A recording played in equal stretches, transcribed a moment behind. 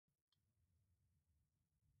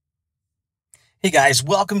Hey guys,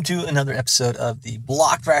 welcome to another episode of the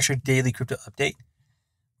Block Thrasher Daily Crypto Update,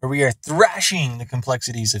 where we are thrashing the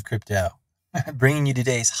complexities of crypto, bringing you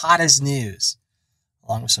today's hottest news,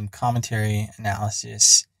 along with some commentary,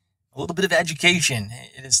 analysis, a little bit of education.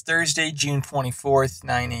 It is Thursday, June 24th,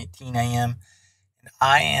 9:18 a.m., and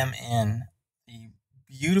I am in the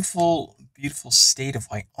beautiful, beautiful state of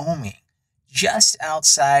Wyoming, just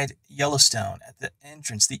outside Yellowstone, at the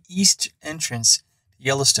entrance, the east entrance to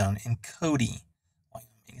Yellowstone in Cody.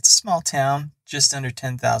 It's a small town, just under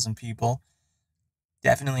 10,000 people.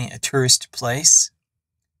 Definitely a tourist place,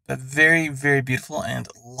 but very, very beautiful, and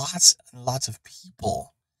lots and lots of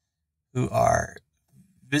people who are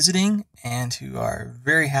visiting and who are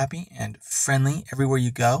very happy and friendly everywhere you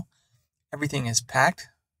go. Everything is packed.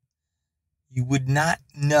 You would not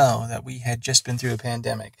know that we had just been through a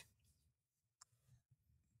pandemic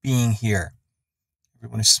being here.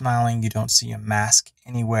 Everyone is smiling. You don't see a mask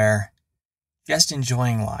anywhere. Just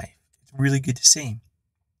enjoying life. It's really good to see.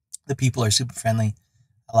 The people are super friendly.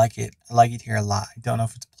 I like it. I like it here a lot. I don't know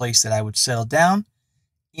if it's a place that I would settle down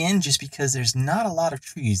in just because there's not a lot of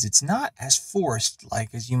trees. It's not as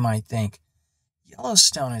forest-like as you might think.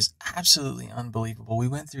 Yellowstone is absolutely unbelievable. We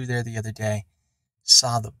went through there the other day,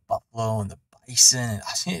 saw the buffalo and the bison.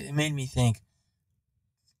 It made me think,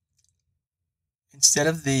 instead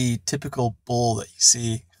of the typical bull that you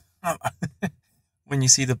see when you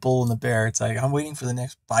see the bull and the bear, it's like, I'm waiting for the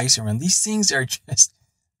next bison run. These things are just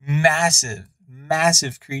massive,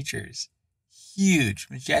 massive creatures. Huge,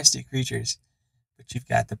 majestic creatures. But you've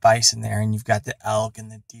got the bison there, and you've got the elk and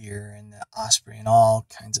the deer and the osprey and all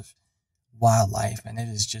kinds of wildlife. And it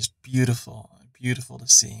is just beautiful, beautiful to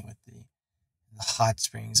see with the hot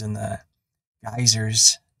springs and the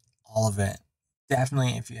geysers, all of it.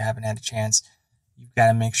 Definitely, if you haven't had a chance, you've got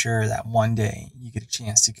to make sure that one day you get a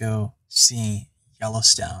chance to go see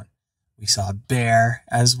Yellowstone. We saw a bear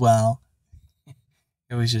as well.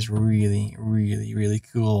 It was just really, really, really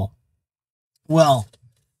cool. Well,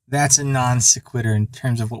 that's a non sequitur in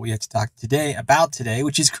terms of what we have to talk about today,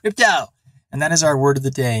 which is crypto. And that is our word of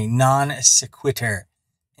the day, non sequitur.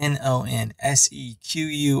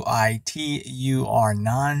 NONSEQUITUR,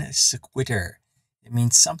 non sequitur. It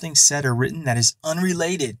means something said or written that is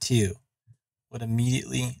unrelated to what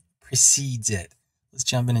immediately precedes it. Let's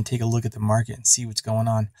jump in and take a look at the market and see what's going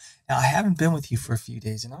on. Now, I haven't been with you for a few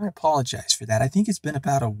days, and I apologize for that. I think it's been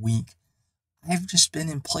about a week. I've just been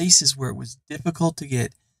in places where it was difficult to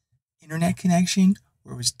get internet connection,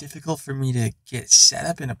 where it was difficult for me to get set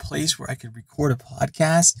up in a place where I could record a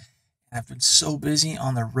podcast. And I've been so busy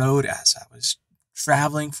on the road as I was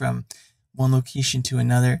traveling from one location to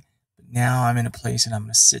another. But now I'm in a place, and I'm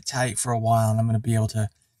going to sit tight for a while, and I'm going to be able to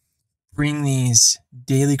bring these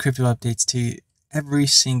daily crypto updates to you every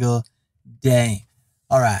single day.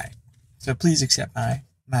 All right. So please accept my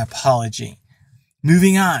apology.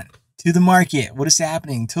 Moving on to the market. What is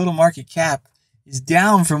happening? Total market cap is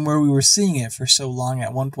down from where we were seeing it for so long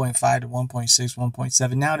at 1.5 to 1.6,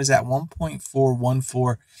 1.7. Now it is at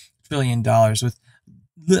 $1.414 trillion with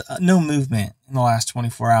no movement in the last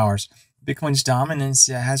 24 hours. Bitcoin's dominance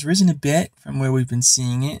has risen a bit from where we've been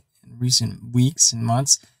seeing it in recent weeks and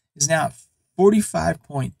months. Is now at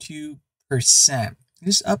 45.2%.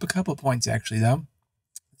 Just up a couple points, actually, though.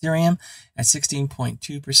 Ethereum at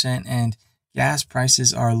 16.2%, and gas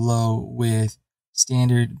prices are low, with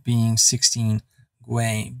standard being 16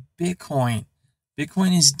 Gwei. Bitcoin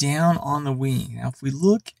is down on the week. Now, if we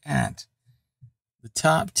look at the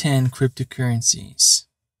top 10 cryptocurrencies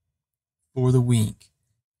for the week,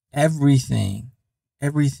 everything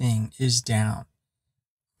is down.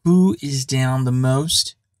 Who is down the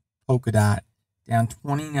most? Polkadot, down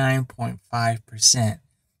 29.5%.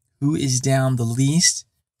 Who is down the least?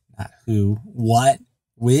 Not who, what,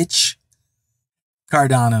 which?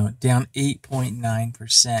 Cardano, down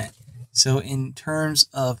 8.9%. So in terms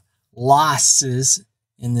of losses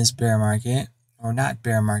in this bear market, or not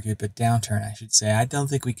bear market, but downturn, I should say, I don't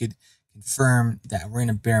think we could confirm that we're in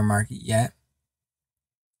a bear market yet.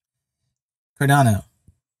 Cardano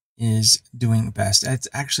is doing best. It's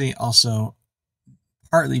actually also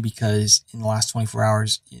partly because in the last 24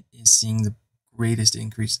 hours, it is seeing the greatest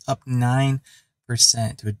increase, up 9% to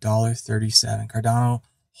 $1.37. Cardano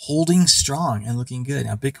holding strong and looking good.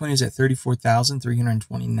 Now, Bitcoin is at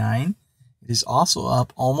 34,329. It is also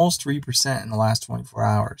up almost 3% in the last 24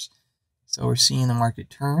 hours. So we're seeing the market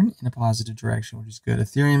turn in a positive direction, which is good.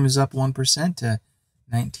 Ethereum is up 1% to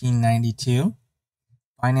 1992.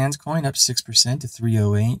 Binance Coin up 6% to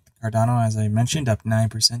 308. Cardano, as I mentioned, up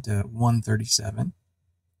 9% to 137.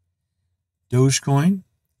 Dogecoin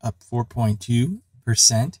up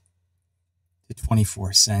 4.2% to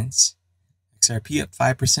 24 cents. XRP up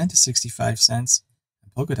 5% to 65 cents.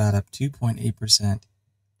 And Polkadot up 2.8% to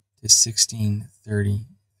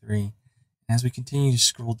 1633. As we continue to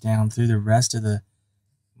scroll down through the rest of the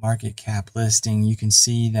market cap listing, you can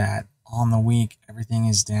see that on the week, everything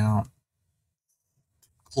is down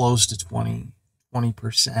close to 20%,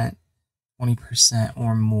 20%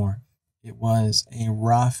 or more. It was a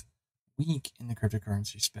rough week in the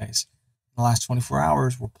cryptocurrency space. In the last 24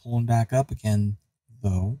 hours, we're pulling back up again,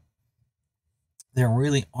 though. There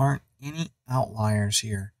really aren't any outliers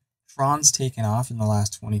here. Tron's taken off in the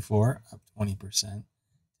last 24, up 20%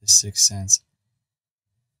 to 6 cents.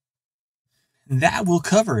 And that will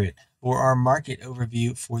cover it for our market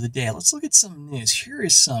overview for the day. Let's look at some news. Here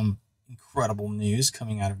is some incredible news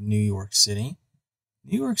coming out of New York City.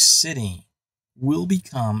 New York City will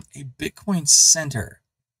become a Bitcoin center,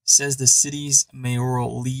 says the city's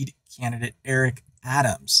mayoral lead candidate, Eric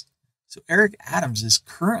Adams. So Eric Adams is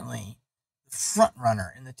currently the front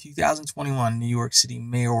runner in the 2021 New York City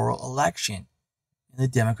mayoral election in the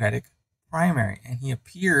Democratic primary, and he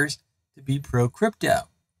appears to be pro-crypto.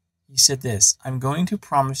 He said this, "I'm going to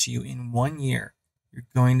promise you in 1 year, you're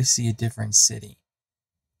going to see a different city."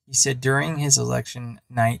 He said during his election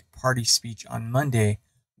night party speech on Monday,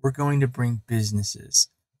 "We're going to bring businesses.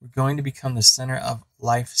 We're going to become the center of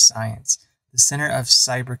life science, the center of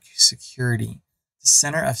cybersecurity, the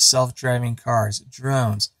center of self-driving cars,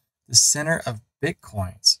 drones, the center of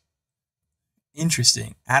Bitcoins."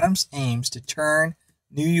 Interesting. Adams aims to turn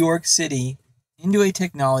New York City into a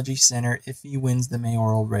technology center if he wins the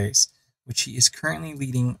mayoral race, which he is currently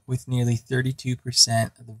leading with nearly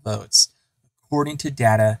 32% of the votes, according to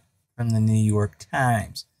data from the New York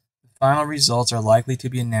Times. The final results are likely to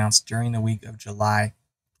be announced during the week of July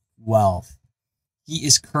 12th. He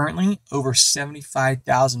is currently over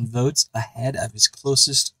 75,000 votes ahead of his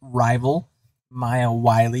closest rival, Maya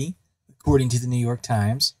Wiley, according to the New York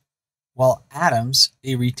Times. While Adams,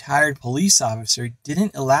 a retired police officer,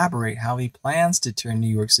 didn't elaborate how he plans to turn New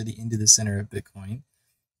York City into the center of Bitcoin,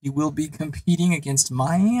 he will be competing against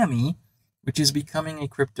Miami, which is becoming a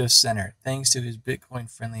crypto center thanks to his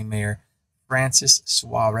Bitcoin-friendly mayor, Francis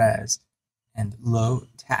Suarez, and low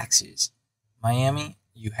taxes. "Miami,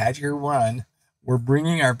 you had your run. We're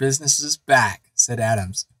bringing our businesses back," said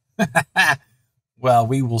Adams. Well,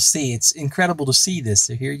 we will see. It's incredible to see this.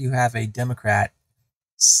 So here you have a Democrat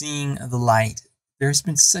seeing the light. There's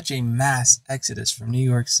been such a mass exodus from New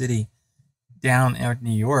York City down at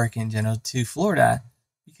New York in general to Florida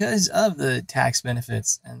because of the tax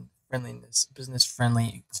benefits and friendliness,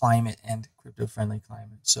 business-friendly climate and crypto-friendly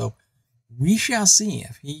climate. So we shall see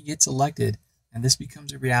if he gets elected and this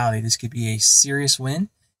becomes a reality. This could be a serious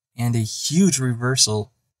win and a huge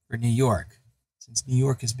reversal for New York, since New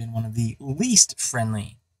York has been one of the least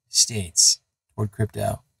friendly states toward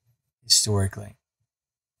crypto historically.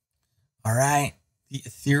 All right, the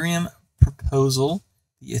Ethereum proposal,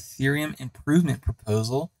 the Ethereum improvement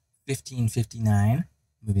proposal, 1559.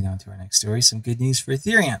 Moving on to our next story, some good news for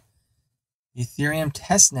Ethereum. The Ethereum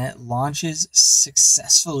testnet launches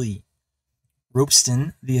successfully.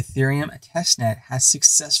 Ropsten, the Ethereum testnet, has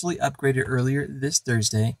successfully upgraded earlier this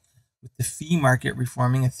Thursday with the fee market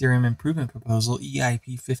reforming Ethereum improvement proposal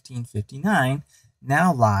EIP 1559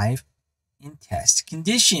 now live in test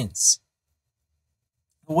conditions.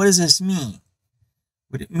 What does this mean?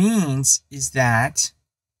 What it means is that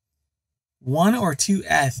 1 or 2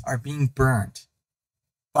 ETH are being burned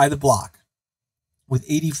by the block, with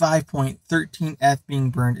 85.13 ETH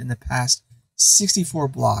being burned in the past 64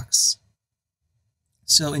 blocks.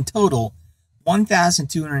 So in total,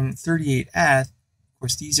 1,238 ETH. Of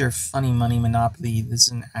course, these are funny money monopoly. This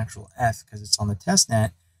is an actual ETH because it's on the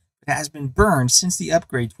testnet. It has been burned since the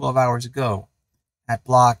upgrade 12 hours ago at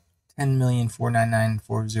block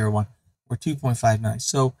 10,499,401 or 2.59.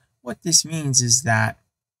 So what this means is that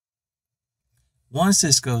once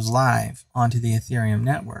this goes live onto the Ethereum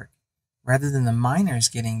network, rather than the miners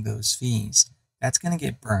getting those fees, that's going to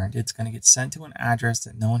get burned. It's going to get sent to an address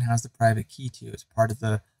that no one has the private key to. It's part of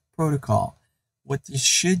the protocol. What this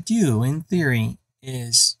should do, in theory,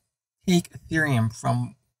 is take Ethereum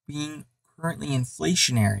from being currently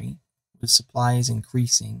inflationary, the supply is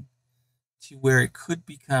increasing, to where it could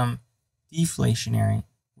become deflationary,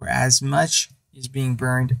 where as much is being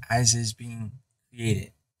burned as is being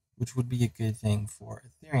created, which would be a good thing for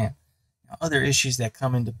Ethereum. Now, other issues that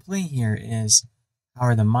come into play here is how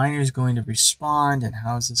are the miners going to respond, and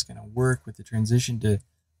how is this going to work with the transition to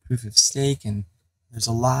proof of stake? And there's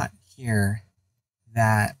a lot here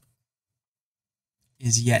that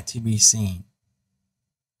is yet to be seen.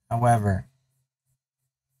 However,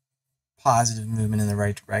 positive movement in the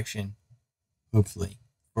right direction, hopefully,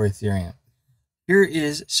 for Ethereum. here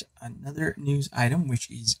is another news item,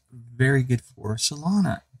 which is very good for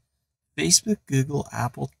Solana. Facebook, Google,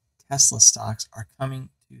 Apple, Tesla stocks are coming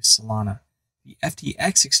to Solana. The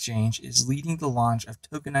FTX exchange is leading the launch of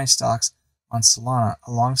tokenized stocks on Solana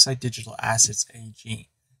alongside Digital Assets AG.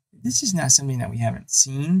 This is not something that we haven't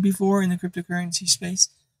seen before in the cryptocurrency space.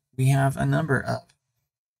 We have a number of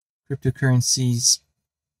cryptocurrencies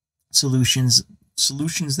solutions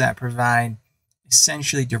that provide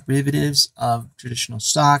essentially derivatives of traditional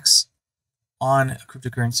stocks on a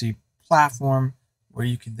cryptocurrency platform where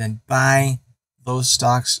you can then buy those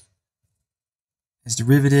stocks as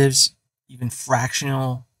derivatives, even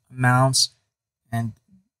fractional amounts, and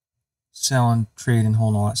sell and trade and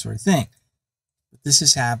hold all that sort of thing. But this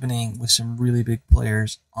is happening with some really big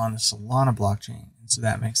players on the Solana blockchain, and so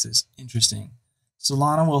that makes this interesting.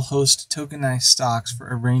 Solana will host tokenized stocks for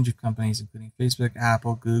a range of companies, including Facebook,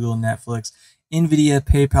 Apple, Google, Netflix, NVIDIA,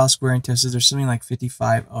 PayPal, Square, and Tesla. There's something like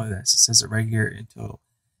 55. Oh, it says it right here in total.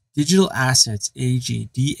 Digital Assets AG,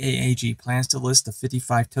 DAAG, plans to list the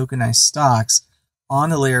 55 tokenized stocks on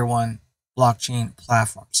the Layer 1 blockchain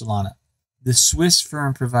platform, Solana. The Swiss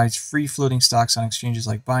firm provides free floating stocks on exchanges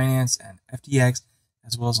like Binance and FTX,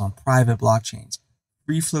 as well as on private blockchains.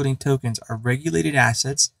 Free floating tokens are regulated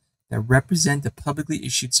assets that represent the publicly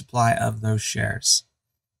issued supply of those shares.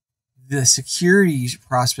 The securities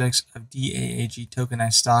prospects of DAAG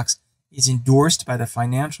tokenized stocks is endorsed by the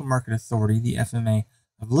Financial Market Authority, the FMA,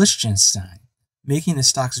 of Liechtenstein, making the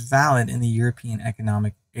stocks valid in the European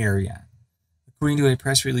Economic Area. According to a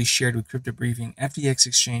press release shared with Crypto Briefing, FTX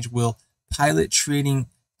Exchange will pilot trading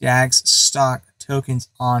DAG's stock tokens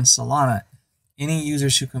on Solana. Any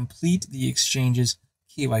users who complete the exchange's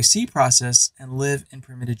KYC process and live in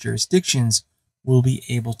permitted jurisdictions will be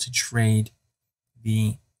able to trade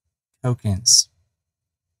the tokens.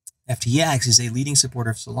 FTX is a leading supporter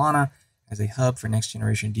of Solana as a hub for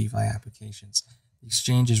next-generation DeFi applications. The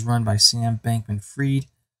exchange is run by Sam Bankman-Fried,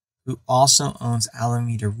 who also owns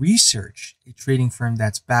Alameda Research, a trading firm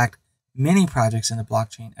that's backed many projects in the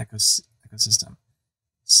blockchain ecosystem.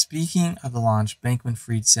 Speaking of the launch,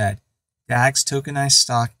 Bankman-Fried said, DAG's tokenized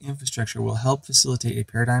stock infrastructure will help facilitate a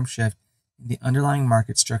paradigm shift in the underlying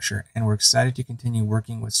market structure, and we're excited to continue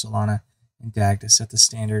working with Solana and DAG to set the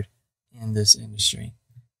standard in this industry.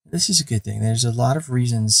 This is a good thing. There's a lot of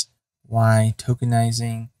reasons why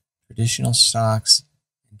tokenizing traditional stocks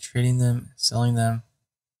and trading them, selling them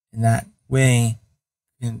in that way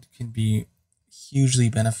can be hugely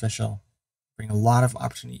beneficial, bring a lot of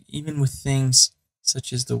opportunity, even with things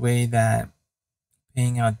such as the way that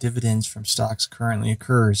paying out dividends from stocks currently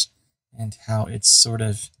occurs and how it's sort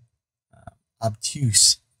of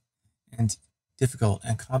obtuse and difficult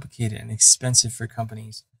and complicated and expensive for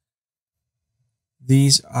companies.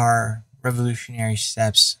 These are revolutionary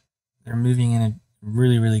steps. They're moving in a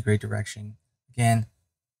really, really great direction. Again,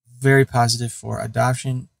 very positive for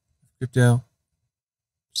adoption of crypto.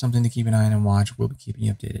 Something to keep an eye on and watch. We'll be keeping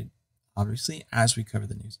you updated, obviously, as we cover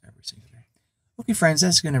the news every single day. Okay, friends,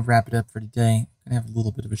 that's going to wrap it up for today. I'm going to have a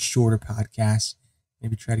little bit of a shorter podcast.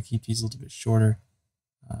 Maybe try to keep these a little bit shorter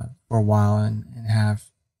for a while and have,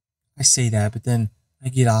 I say that, but then I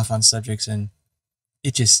get off on subjects and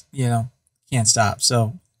it just, can't stop.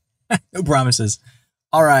 So no promises.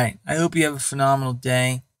 All right. I hope you have a phenomenal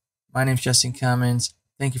day. My name's Justin Cummins.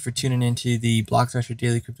 Thank you for tuning into the Block Thrasher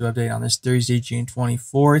Daily Crypto Update on this Thursday, June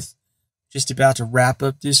 24th. Just about to wrap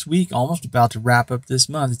up this week, almost about to wrap up this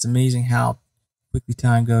month. It's amazing how quickly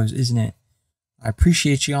time goes, isn't it? I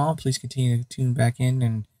appreciate you all. Please continue to tune back in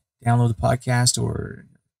and download the podcast, or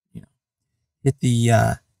hit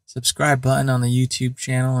the subscribe button on the YouTube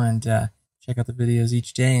channel and check out the videos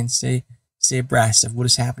each day and stay abreast of what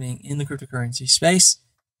is happening in the cryptocurrency space.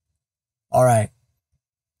 All right.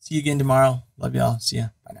 See you again tomorrow. Love y'all. See ya.